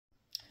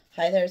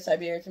Hi there,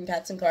 Siberia from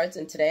Cats and Cards,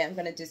 and today I'm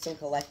going to do some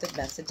collective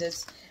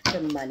messages for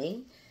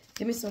money.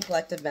 Give me some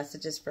collective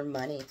messages for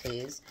money,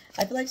 please.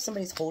 I feel like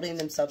somebody's holding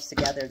themselves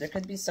together. There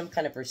could be some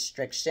kind of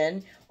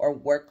restriction or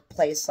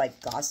workplace like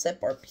gossip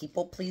or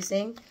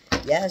people-pleasing.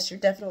 Yes, you're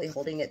definitely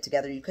holding it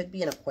together. You could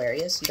be an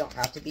Aquarius. You don't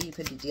have to be. You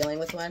could be dealing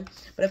with one.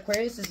 But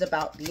Aquarius is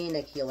about being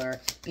a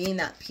healer, being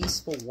that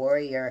peaceful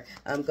warrior,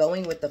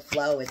 going with the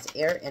flow. It's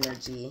air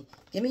energy.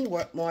 Give me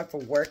more for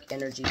work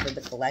energy for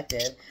the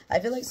collective. I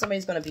feel like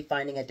somebody's going to be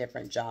finding a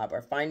different job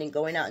or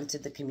going out into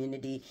the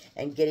community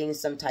and getting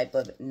some type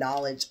of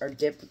knowledge or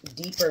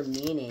deeper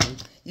meaning.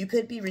 You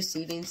could be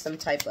receiving some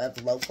type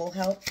of local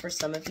help for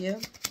some of you.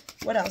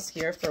 What else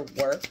here for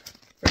work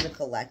for the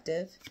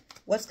collective?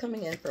 What's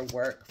coming in for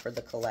work for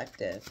the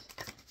collective?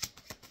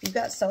 You've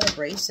got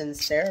celebration,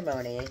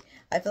 ceremony.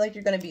 I feel like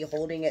you're going to be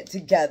holding it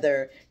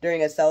together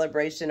during a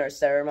celebration or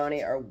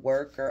ceremony or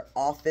work or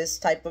office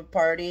type of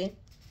party.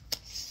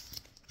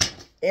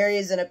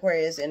 Aries and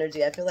Aquarius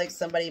energy. I feel like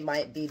somebody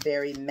might be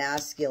very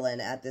masculine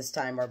at this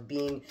time or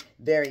being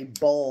very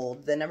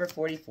bold. The number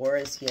 44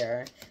 is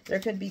here. There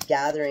could be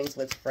gatherings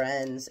with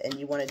friends and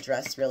you want to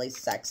dress really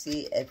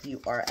sexy if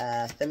you are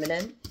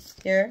feminine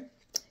here.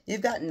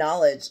 You've got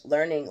knowledge,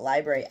 learning,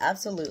 library.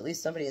 Absolutely,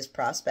 somebody is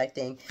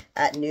prospecting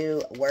at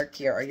new work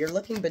here, or you're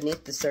looking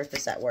beneath the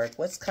surface at work.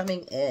 What's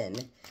coming in?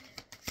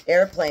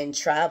 Airplane,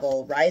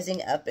 travel,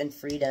 rising up in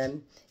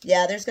freedom.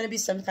 Yeah, there's going to be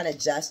some kind of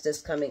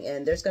justice coming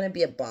in. There's going to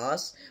be a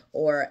boss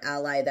or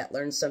ally that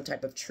learns some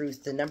type of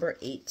truth. The number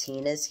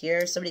 18 is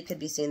here. Somebody could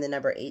be seeing the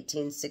number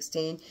 18,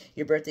 16.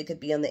 Your birthday could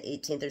be on the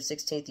 18th or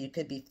 16th. You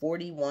could be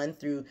 41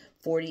 through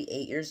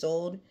 48 years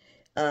old.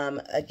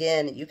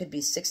 Again, you could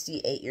be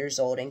 68 years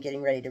old and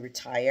getting ready to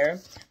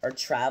retire or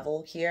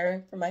travel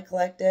here for my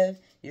collective.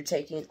 You're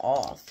taking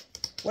off.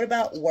 What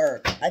about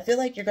work? I feel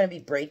like you're going to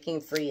be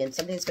breaking free and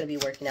something's going to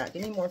be working out.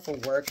 Give me more for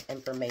work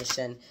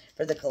information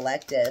for the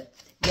collective.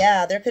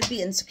 Yeah, there could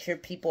be insecure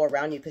people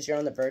around you because you're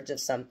on the verge of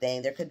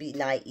something. There could be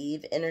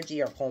naive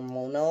energy or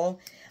hormonal.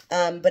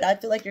 But I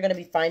feel like you're going to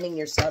be finding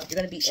yourself. You're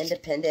going to be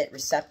independent,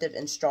 receptive,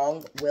 and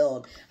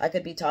strong-willed. I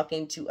could be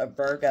talking to a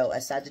Virgo,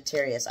 a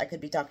Sagittarius. I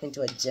could be talking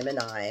to a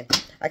Gemini.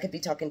 I could be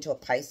talking to a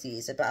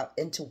Pisces about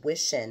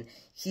intuition,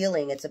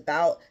 healing. It's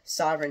about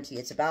sovereignty.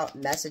 It's about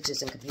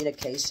messages and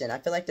communication. I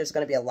feel like there's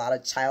going to be a lot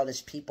of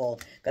childish people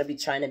going to be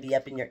trying to be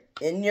up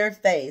in your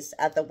face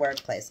at the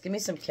workplace. Give me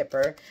some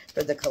Kipper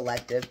for the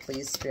collective,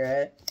 please,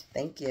 Spirit.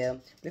 Thank you.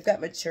 We've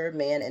got mature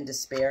man in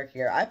despair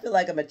here. I feel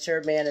like a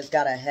mature man has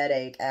got a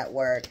headache at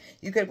work.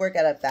 You could work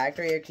at a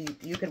factory or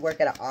you could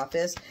work at an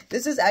office.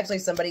 This is actually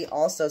somebody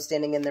also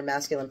standing in their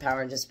masculine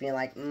power and just being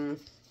like,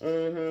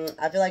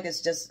 I feel like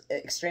it's just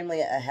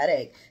extremely a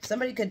headache.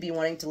 Somebody could be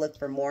wanting to look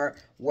for more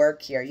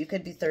work here. You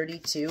could be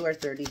 32 or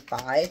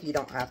 35. You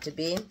don't have to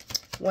be.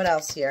 What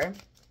else here?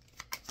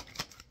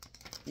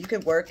 You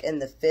could work in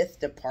the 5th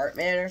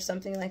department or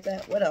something like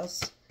that. What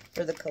else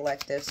for the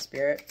collective,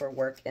 Spirit, for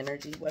work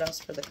energy? What else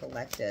for the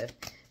collective?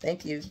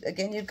 Thank you.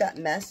 Again, you've got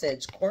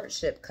message,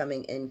 courtship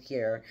coming in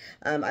here.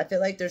 I feel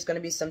like there's going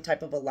to be some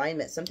type of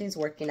alignment. Something's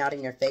working out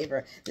in your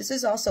favor. This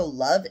is also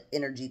love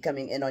energy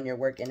coming in on your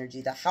work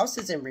energy. The house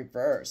is in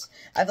reverse.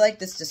 I feel like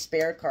this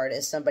despair card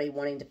is somebody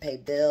wanting to pay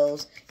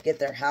bills, get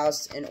their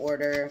house in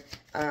order.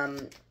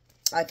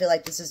 I feel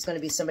like this is going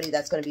to be somebody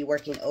that's going to be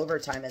working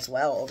overtime as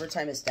well.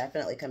 Overtime is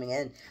definitely coming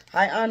in.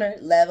 High honor,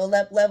 level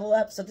up, level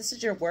up. So this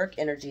is your work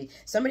energy.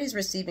 Somebody's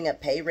receiving a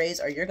pay raise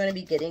or you're going to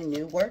be getting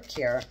new work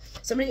here.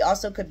 Somebody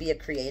also could be a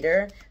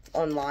creator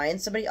online.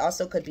 Somebody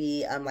also could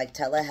be like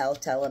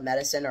telehealth,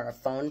 telemedicine, or a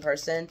phone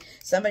person.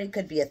 Somebody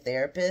could be a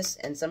therapist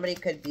and somebody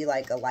could be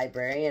like a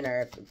librarian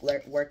or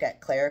work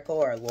at clerical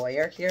or a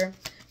lawyer here.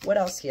 What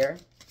else here?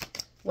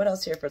 What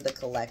else here for the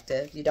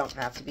collective? You don't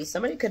have to be.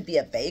 Somebody could be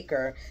a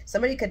baker.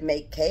 Somebody could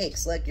make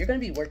cakes. Look, you're going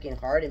to be working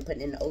hard and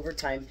putting in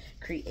overtime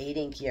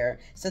creating here.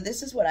 So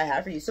this is what I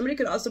have for you. Somebody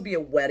could also be a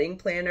wedding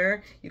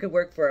planner. You could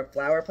work for a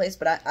flower place.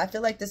 But I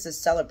feel like this is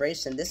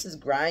celebration. This is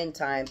grind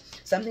time.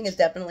 Something is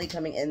definitely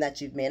coming in that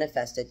you've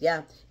manifested.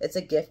 Yeah, it's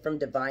a gift from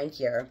divine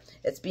here.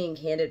 It's being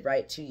handed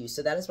right to you.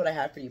 So that is what I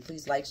have for you.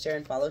 Please like, share,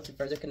 and follow to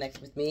further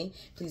connect with me.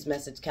 Please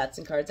message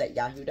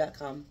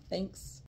catsandcards@yahoo.com. Thanks.